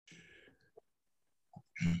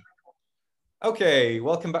Okay,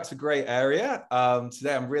 welcome back to Great Area.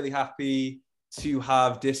 Today I'm really happy to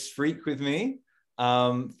have Dis Freak with me.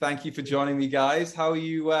 Thank you for joining me, guys. How are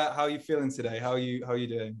you feeling today? How are you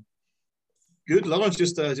doing? Good. Lauren's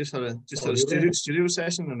just had a studio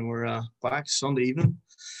session, and we're back Sunday evening.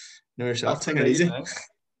 Know yourself, take it easy.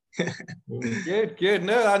 Good.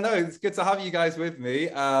 No, I know it's good to have you guys with me.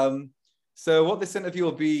 So what this interview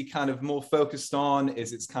will be kind of more focused on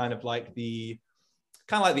is it's kind of like the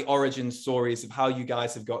origin stories of how you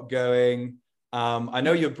guys have got going. I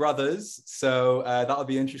know you're brothers, so that'll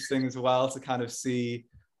be interesting as well to kind of see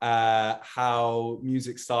how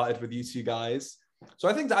music started with you two guys. So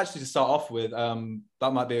I think to start off with,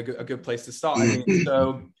 that might be a good place to start. I mean,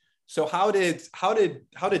 so how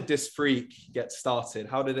did Dis Freak get started?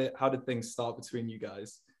 How did things start between you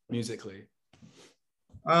guys musically?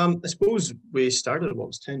 I suppose we started, what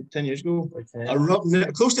was 10 years ago?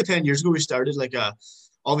 Close to 10 years ago, we started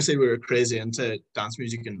obviously we were crazy into dance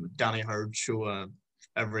music, and Danny Hurd show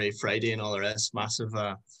every Friday and all the rest. Massive,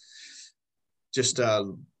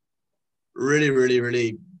 really, really,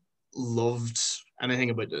 really loved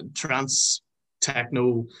anything about the trance,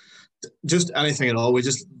 techno, just anything at all. We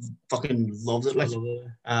just fucking loved it.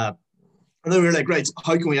 And then we were like, right,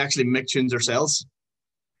 how can we actually make tunes ourselves?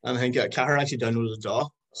 And I think Cahir actually downloaded the DAW,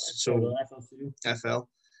 so FL,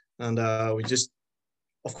 and we just,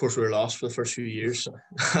 of course, we were lost for the first few years,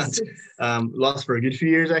 and lost for a good few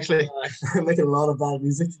years actually. Making a lot of bad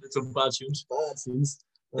music, some bad tunes,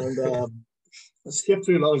 and skipped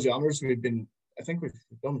through a lot of genres. We've done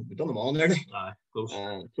them all nearly. Close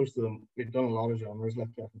to them. We've done a lot of genres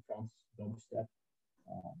like trance, dubstep,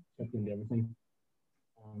 into everything,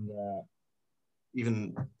 and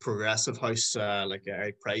even progressive house, like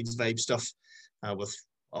Eric Pride's vibe stuff, with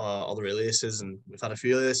other aliases, and we've had a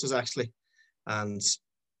few aliases actually. And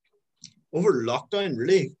over lockdown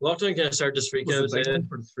kind of started Dis Freak. It was the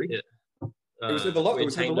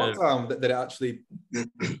lockdown that it actually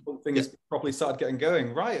things properly started getting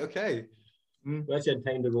going. Right, okay. We actually had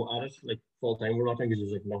time to go at it like full time. We're not because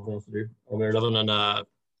there's like nothing else to do. And we were living in a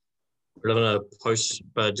house,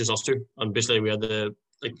 but just us two. And basically we had the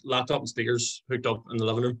laptop and speakers hooked up in the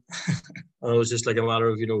living room. And it was just like a matter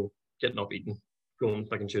of, getting up, eating, going,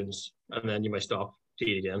 picking tunes, and then you might stop to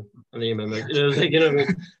eat again. And then you might make, that's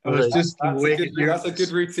a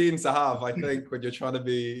good routine to have, I think, when you're trying to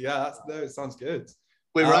be, it sounds good.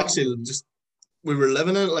 We were actually we were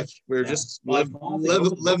living it, we were just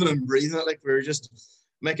living and breathing it, we were just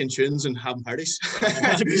making tunes and having parties.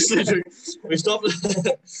 We stopped.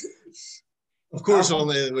 Of course,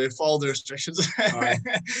 only we followed the restrictions.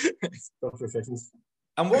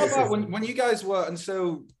 And what about when you guys were, and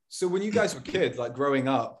so when you guys were kids, growing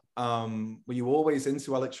up, were you always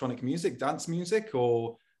into electronic music, dance music,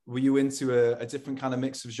 or were you into a different kind of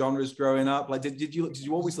mix of genres growing up? Did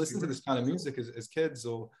you always listen to this kind of music as kids,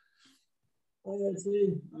 or? I would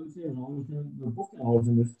say we're both always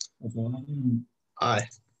in this as well. I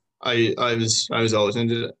was always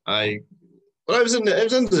into it. I was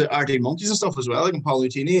into the Arctic Monkeys and stuff as well, like Paul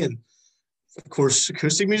Nutini, and of course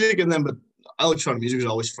acoustic music, and then but electronic music was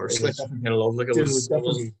always first. Kind of love, it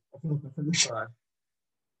wasn't.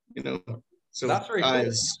 So that's very cool.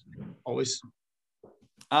 Was always.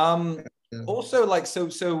 Also,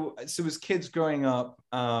 so as kids growing up,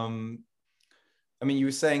 I mean, you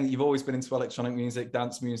were saying you've always been into electronic music,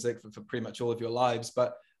 dance music for pretty much all of your lives.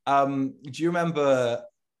 But do you remember?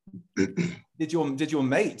 Did you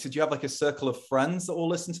have a circle of friends that all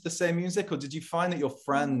listened to the same music, or did you find that your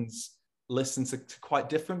friends listened to quite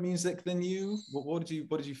different music than you? What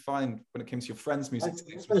did you find when it came to your friends' music?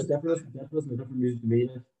 It's definitely different music to me.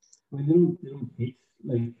 They don't hate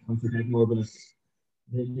how to take more, but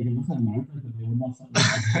they can listen to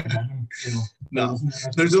No,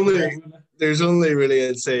 there's only really,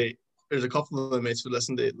 I'd say there's a couple of the mates who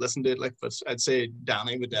listen to it, but I'd say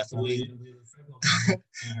Danny would definitely. I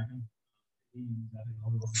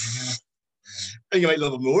think you might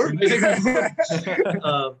love it more. But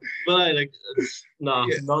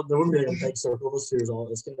there wouldn't be a big circle this year's all.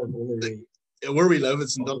 It's kind of only really where we live.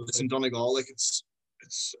 It's in Donegal. It's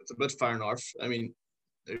a bit far north. I mean,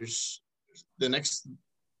 there's the next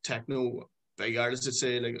techno big artist, I'd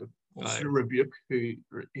say, Rebuke, who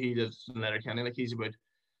he lives in Letterkenny. He's about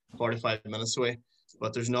 45 minutes away.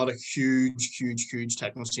 But there's not a huge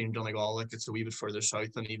techno scene in Donegal. It's a wee bit further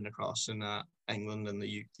south and even across in England and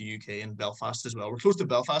the UK and Belfast as well. We're close to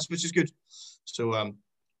Belfast, which is good. So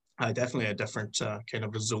definitely a different kind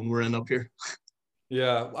of a zone we're in up here.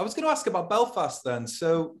 Yeah, I was going to ask about Belfast then.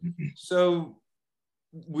 So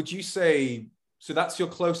would you say So that's your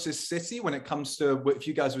closest city when it comes to if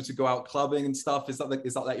you guys were to go out clubbing and stuff. Is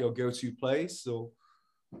that like your go-to place or?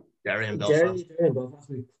 Derry and Belfast.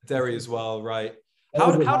 Derry as well, right?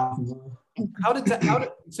 So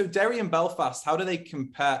Derry and Belfast, how do they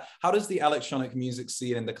compare? How does the electronic music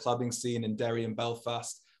scene and the clubbing scene in Derry and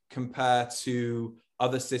Belfast compare to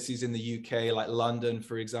other cities in the UK, like London,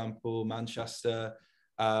 for example, Manchester?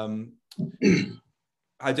 I don't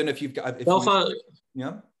know if you've got Belfast.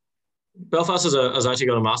 Yeah. Belfast has actually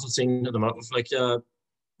got a massive scene at the moment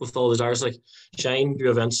with all the artists like Shine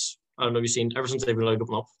do events. I don't know if you've seen ever since they've been allowed to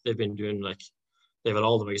open up. They've been doing they've had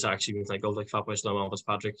all the biggest acts you can think of, like Fatboy Slim, Elvis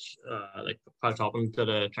Patrick, like Pat Toppin did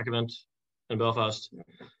a track event in Belfast.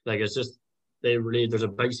 Like it's just there's a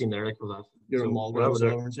big scene there like with that. You're a mall grab. I was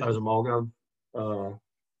a mall grab.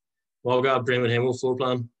 Mall grab, Bremen Hamo, Floor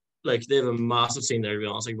Plan. Like they have a massive scene there to be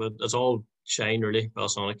honest. Like, but it's all Shine really,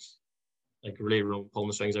 Belsonic. Like really pulling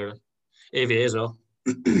the strings there. Like. AVA as well.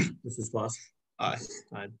 This is class.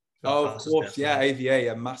 Oh, of course, yeah, AVA,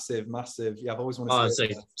 yeah, massive. Yeah, I've always wanted to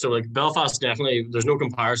say so like Belfast definitely. There's no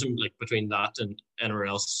comparison like between that and anywhere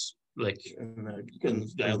else. Like on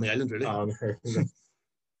the island, really.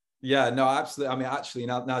 Yeah, no, absolutely. I mean, actually,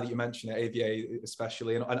 now that you mention it, AVA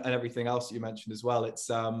especially, and everything else that you mentioned as well, it's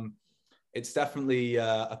definitely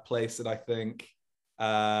a place that I think.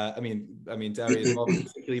 I mean, Derry as well,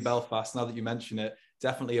 particularly Belfast. Now that you mention it,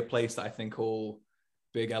 definitely a place that I think all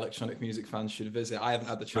big electronic music fans should visit. I haven't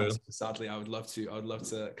had the chance, but sadly, I would love to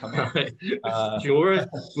come out. Sure,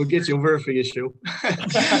 we'll get you over for your show.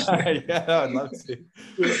 Yeah, I'd love to.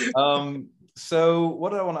 So,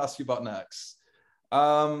 what do I want to ask you about next?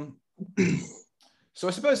 So,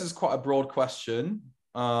 I suppose it's quite a broad question,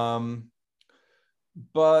 but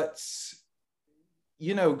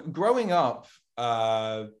growing up,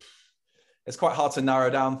 it's quite hard to narrow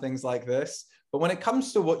down things like this. But when it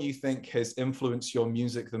comes to what you think has influenced your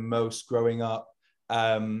music the most growing up,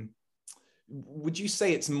 would you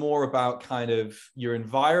say it's more about kind of your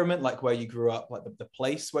environment, like where you grew up, like the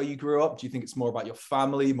place where you grew up? Do you think it's more about your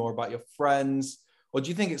family, more about your friends? Or do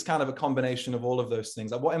you think it's kind of a combination of all of those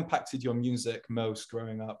things? Like what impacted your music most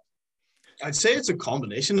growing up? I'd say it's a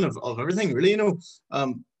combination of everything, really.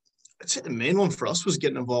 I'd say the main one for us was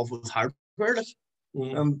getting involved with hardware.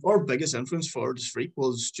 Our biggest influence for the Freak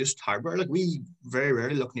was just hardware. Like we very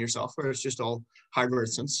rarely look near software. It's just all hardware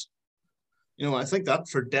since. I think that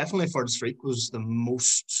definitely for the Freak was the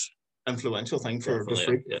most influential thing for the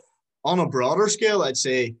Freak. Yeah. On a broader scale, I'd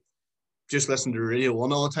say just listening to Radio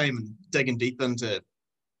 1 all the time and digging deep into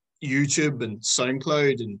YouTube and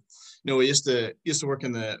SoundCloud. And I used to work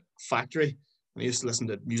in the factory. I used to listen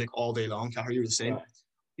to music all day long. Carrie, you were the same. Right.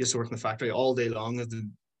 Used to work in the factory all day long with the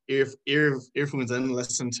earphones in,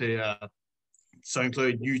 listen to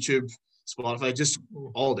SoundCloud, YouTube, Spotify, just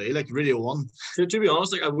all day, like Radio 1. To be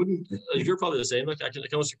honest, like I wouldn't. You're probably the same. Like I can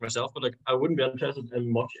only speak myself, but like I wouldn't be interested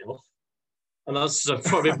in much else. And that's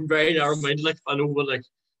probably very narrow-minded. Like I know, but like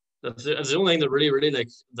that's the only thing that really like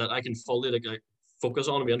that I can fully like focus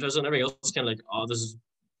on and be interested in. Everything else is kind of like, oh, this is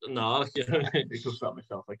nah. Like,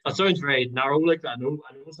 myself. Like that sounds very narrow. Like I know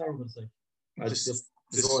it's narrow, but it's like I just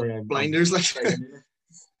blinders like.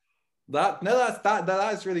 That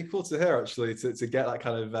is really cool to hear, actually, to get that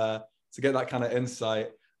kind of insight,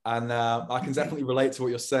 and I can definitely relate to what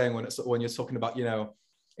you're saying when you're talking about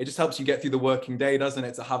it just helps you get through the working day, doesn't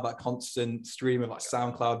it, to have that constant stream of like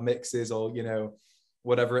SoundCloud mixes or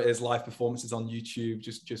whatever it is, live performances on YouTube,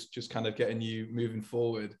 just kind of getting you moving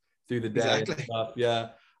forward through the day. Exactly. And stuff. Yeah,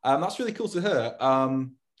 that's really cool to hear.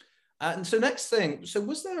 And so next thing, so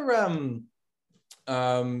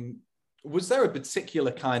was there a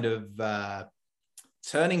particular kind of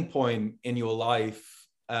turning point in your life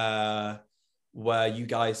where you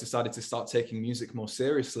guys decided to start taking music more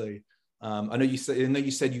seriously? I know you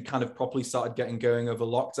said you kind of properly started getting going over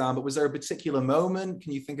lockdown, but was there a particular moment?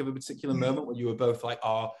 Can you think of a particular moment where you were both like,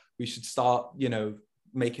 we should start,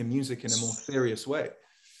 making music in a more serious way?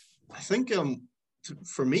 I think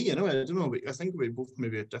for me, I don't know, I think we both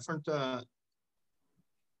maybe at different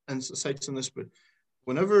insights on this, but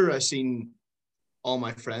whenever I seen all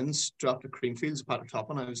my friends drop to Creamfields, Patrick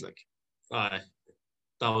Toppin, I was like, aye.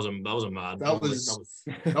 That was a mad.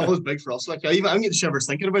 That was big for us. Like I'm getting shivers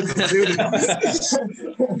thinking about the video.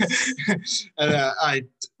 And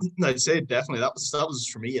I'd say definitely that was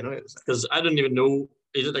for me, because I didn't even know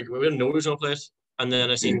we didn't know he was gonna play it, and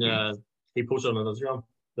then I seen he posted on Instagram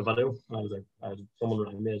the video, and I was like, someone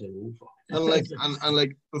around me, I was like, oh fuck. And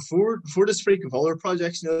like before this Freak of other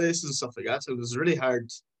projects, this and stuff like that, so it was really hard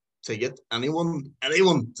to get anyone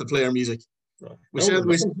to play our music. Right.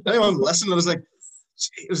 Anyone listen, I was like,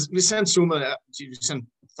 we sent so many, we sent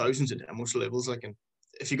thousands of demos labels, like, and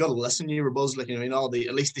if you got to listen, you were buzzed, like, you know,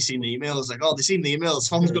 at least they seen the email. It's like, oh, they seen the email.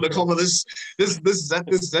 Someone's going to come with this is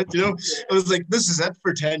it, you know. I was like, this is it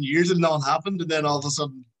for 10 years and nothing happened, and then all of a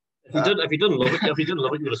sudden, if you didn't love it, you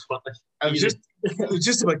would have split. Like, it was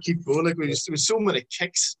just about keep going. Like, there was so many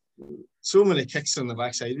kicks on the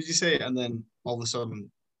backside, would you say? And then all of a sudden,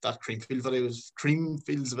 that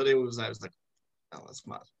Creamfields video was. I was like, oh, that's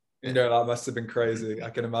mad. Yeah. No, that must have been crazy. I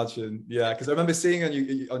can imagine. Yeah, because I remember seeing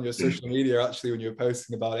on your social media actually when you were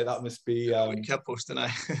posting about it. That must be. We kept posting.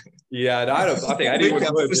 Yeah, no, I think anyone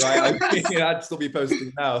would. Right? I mean, I'd still be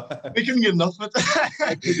posting now. We couldn't get enough of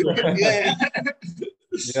it. Yeah.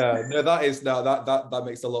 Yeah, no, that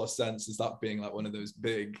makes a lot of sense. Is that being like one of those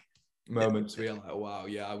big moments where you're like, wow,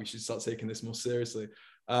 yeah, we should start taking this more seriously.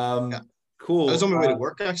 Cool. I was on my way to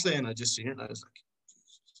work actually, and I just seen it. And I was like,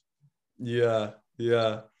 yeah.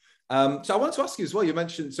 So I wanted to ask you as well. You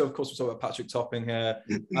mentioned, so of course we're talking about Patrick Topping here.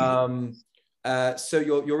 So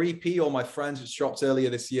your EP, All My Friends, which dropped earlier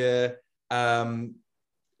this year.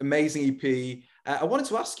 Amazing EP. I wanted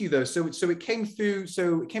to ask you though. So it came through.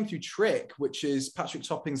 So it came through Trick, which is Patrick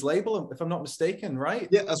Topping's label, if I'm not mistaken, right?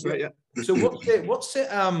 Yeah, that's right. Yeah. So what's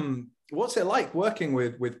it like working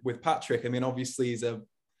with Patrick? I mean, obviously he's a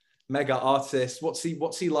mega artist. What's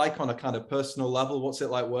he like on a kind of personal level? What's it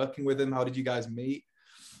like working with him? How did you guys meet?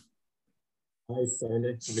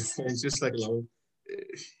 It's just like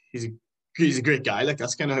he's a great guy. Like,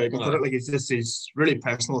 that's kind of how I can put it. Like, he's really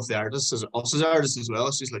personal with the artist, as us as artists as well.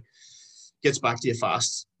 It's just like, gets back to you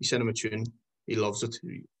fast. You send him a tune, he loves it.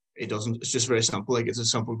 He doesn't. It's just very simple. Like, it's a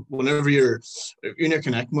simple. Whenever you're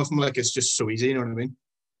connecting with him, like, it's just so easy. You know what I mean?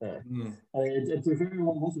 It's a very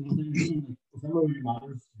one thing. It's never really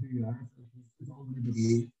matters who you are. It's all really good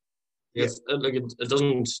you. Yes, like it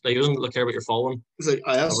doesn't. Like, he doesn't care about your following. It's like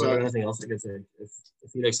or anything else. Like,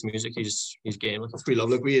 if he likes the music, he's game. That's pretty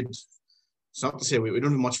lovely. Like, it's not to say we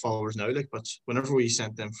don't have much followers now. Like, but whenever we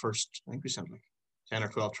sent them first, I think we sent like 10 or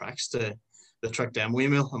 12 tracks to the Trick demo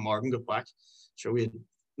email, and Morgan got back. So we had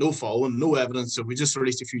no following, no evidence. So we just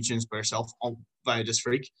released a few tunes by ourselves via this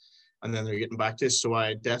freak, and then they're getting back to us. So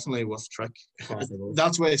I definitely with Trick.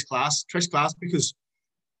 That's why it's class. Trick's class, because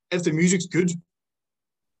if the music's good,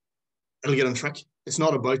 it'll get on Trick. It's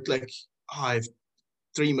not about like, oh, I have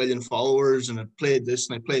 3 million followers and I played this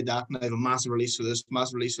and I played that and I have a massive release for this,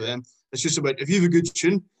 massive release for them. It's just about, if you have a good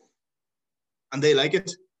tune and they like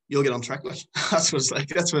it, you'll get on Trick. Like, that's what it's like.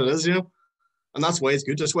 That's what it is, you know. And that's why it's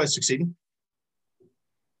good. That's why it's succeeding.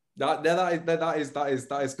 That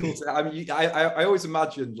is cool. I mean, I always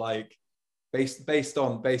imagined, like, based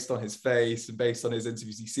on his face and based on his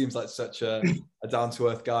interviews, he seems like such a down to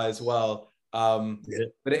earth guy as well.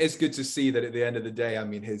 But it is good to see that at the end of the day, I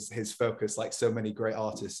mean, his focus, like so many great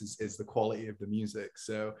artists, is the quality of the music.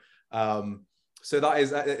 So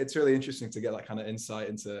it's really interesting to get that kind of insight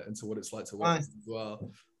into what it's like to work as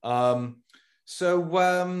well.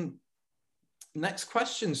 Next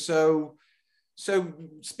question. So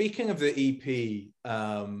speaking of the EP,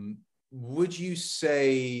 would you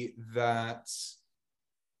say that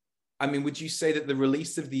the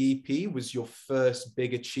release of the EP was your first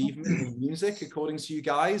big achievement in music, according to you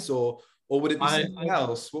guys, or would it be something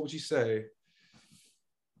else? What would you say?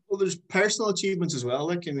 Well, there's personal achievements as well.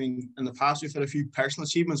 Like, I mean, in the past we've had a few personal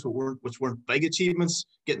achievements, which weren't big achievements,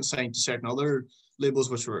 getting signed to certain other labels,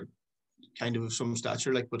 which were kind of some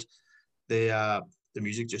stature. Like, but the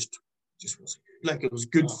music just was like, it was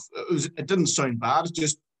good. It didn't sound bad. It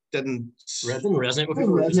just didn't resonate with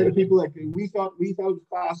people. Like, we thought it was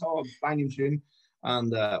fast, a banging tune,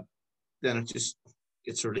 and then it just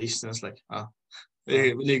gets released, and it's like, there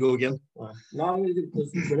you go again. No,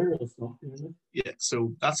 yeah,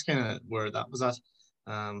 so that's kind of where that was at.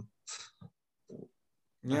 I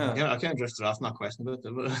can't drift it off that question, but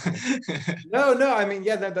no. I mean,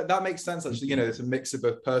 yeah, that makes sense. Actually, you know, it's a mix of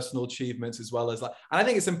both personal achievements as well as, like, and I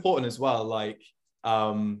think it's important as well. Like,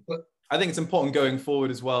 I think it's important going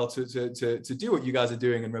forward as well to do what you guys are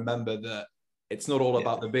doing and remember that it's not all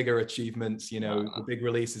about the bigger achievements, you know, the big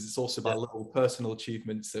releases. It's also about little personal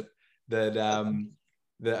achievements that are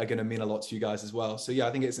going to mean a lot to you guys as well. So yeah,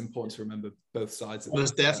 I think it's important to remember both sides of it.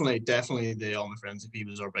 There's definitely the All My Friends EP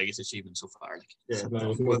was our biggest achievement so far.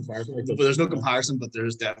 But there's no comparison, but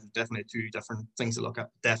there's definitely two different things to look at.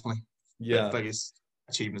 Definitely. Yeah. The biggest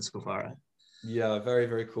achievements so far. Yeah, very,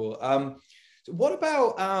 very cool. So what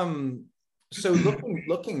about so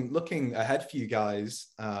looking ahead for you guys,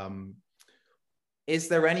 is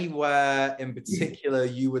there anywhere in particular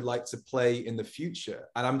you would like to play in the future?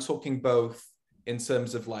 And I'm talking both in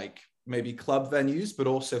terms of like maybe club venues, but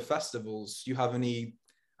also festivals. Do you have any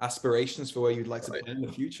aspirations for where you'd like to play in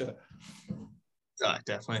the future?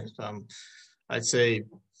 Definitely. I'd say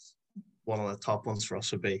one of the top ones for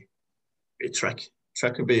us would be Trek.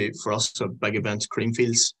 Trek would be for us a big event.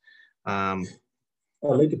 Creamfields. I'd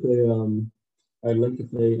like to play. I'd like to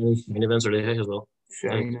play any Shine events or as well. I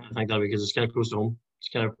think that because it's kind of close to home. It's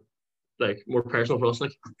kind of like more personal for us.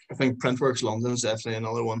 Like I think Printworks London is definitely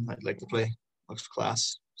another one I'd like to play. Looks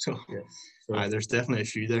class. So there's definitely a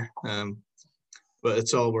few there. But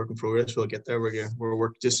it's all work in progress. We'll get there. We're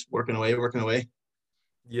working away.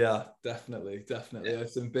 Yeah, definitely.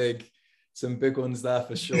 There's some big ones there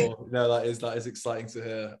for sure. No, that is exciting to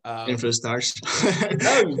hear. In for the stars.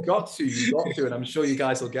 No, you've got to, and I'm sure you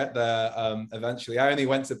guys will get there eventually. I only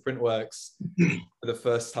went to Printworks for the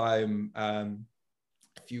first time a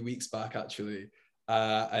few weeks back, actually,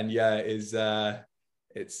 and yeah,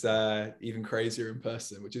 it's even crazier in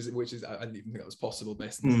person, which is I didn't even think that was possible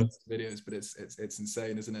based on the videos, but it's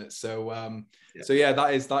insane, isn't it? So so yeah,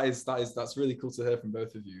 that's really cool to hear from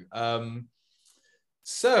both of you.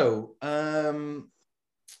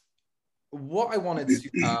 What I wanted to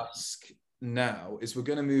ask now is we're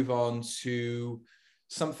going to move on to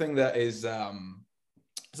something that is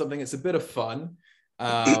something that's a bit of fun.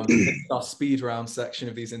 It's our speed round section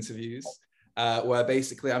of these interviews, where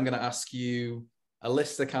basically I'm going to ask you a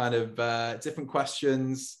list of kind of different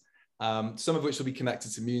questions, some of which will be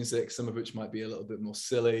connected to music, some of which might be a little bit more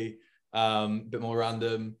silly, a bit more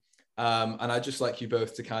random. And I'd just like you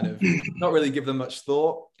both to kind of not really give them much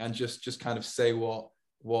thought and just kind of say what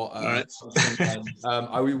right.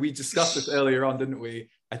 We discussed this earlier on, didn't we?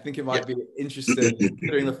 I think it might be interesting,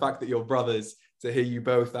 considering the fact that you're brothers, to hear you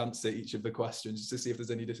both answer each of the questions, just to see if there's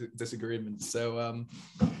any disagreements. So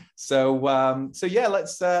yeah,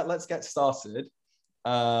 let's get started.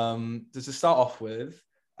 To start off with,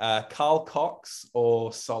 Carl Cox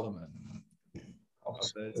or Solomon?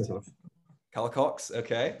 Carl Cox,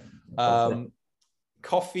 okay.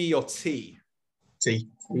 Coffee or tea? Tea.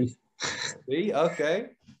 Tea, okay.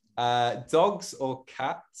 Dogs or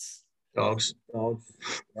cats? Dogs.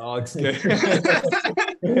 Good.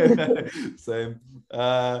 Same.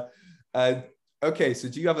 Okay, so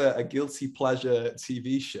do you have a guilty pleasure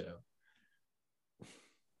TV show?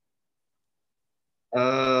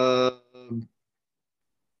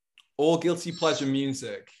 Or guilty pleasure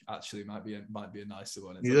music, actually, might be a nicer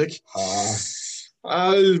one. Music?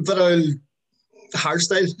 Hardstyle.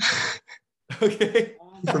 Okay.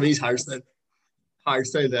 For me, it's hardstyle.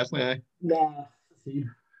 Hardstyle, definitely. Nah.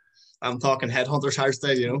 I'm talking Headhunters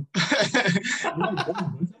hardstyle, you know.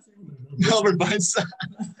 Melbourne Bounce.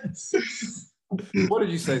 What did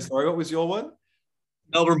you say? Sorry, what was your one?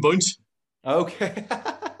 Melbourne Bounce. Okay.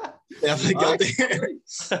 Definitely got it.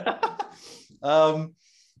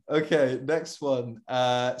 Okay, next one.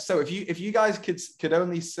 So if you guys could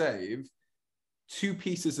only save 2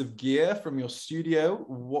 pieces of gear from your studio,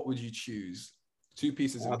 what would you choose? 2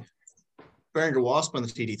 pieces of gear. Behringer Wasp and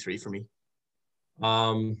the TD3 for me.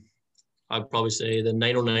 I'd probably say the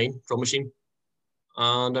 909 drum machine,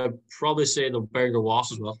 and I'd probably say the Behringer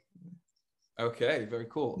Wasp as well. Okay, very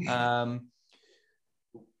cool.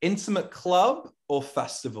 Intimate club or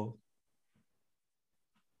festival?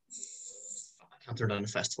 I can't turn down a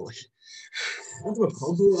festival.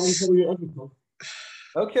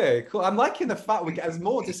 Okay, cool. I'm liking the fact there's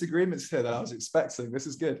more disagreements here than I was expecting. This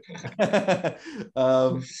is good.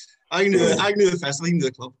 I can do the festival, I can do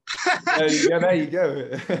the club. There you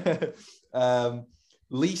go.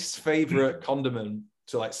 Least favorite condiment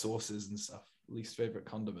to like sauces and stuff. Least favorite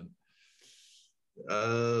condiment.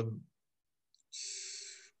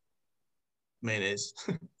 Mayonnaise.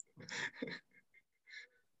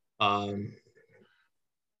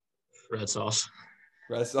 Red sauce.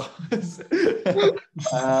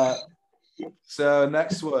 So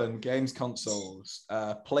next one, games consoles.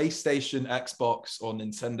 PlayStation, Xbox, or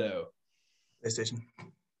Nintendo? PlayStation.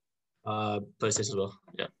 PlayStation as well.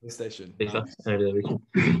 Yeah. PlayStation. Nice.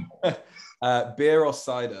 Beer or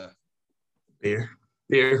cider? Beer.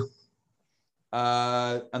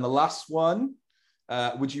 And the last one,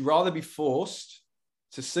 would you rather be forced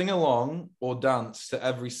to sing along or dance to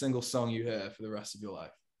every single song you hear for the rest of your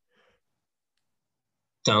life?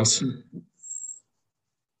 Dance.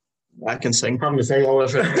 I can sing. I'm to sing all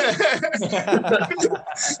of it.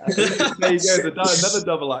 There you go. Another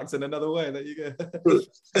double act in another way. There you go.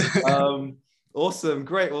 Awesome.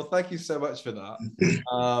 Great. Well, thank you so much for that.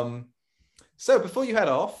 So before you head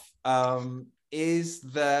off, is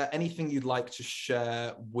there anything you'd like to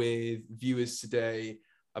share with viewers today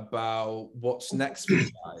about what's next for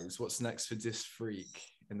you guys? What's next for Disc Freak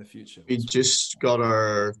in the future? We just got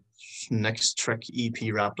our next Trek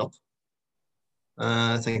EP wrapped up.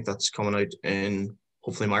 I think that's coming out in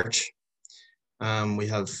hopefully March. We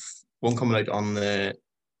have one coming out on the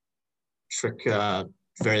Trick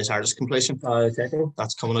Various Artists compilation.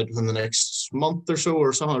 That's coming out within the next month or so,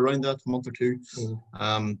 or something around that, month or two.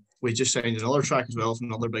 We just signed another track as well from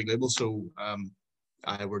another big label. So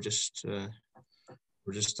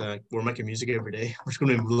we're making music every day. There's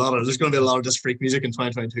going to be a lot of just freak music in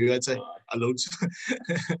 2022. I'd say loads.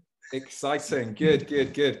 Exciting. Good.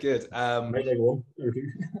 Might like one or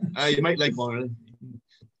two. You might like one. Really.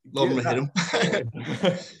 Love them to hit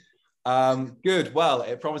them. Good. Well,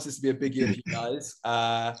 it promises to be a big year for you guys.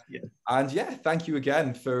 And yeah, thank you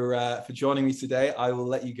again for joining me today. I will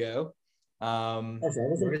let you go. Thank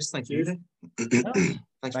you.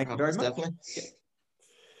 Thank you very much. Definitely.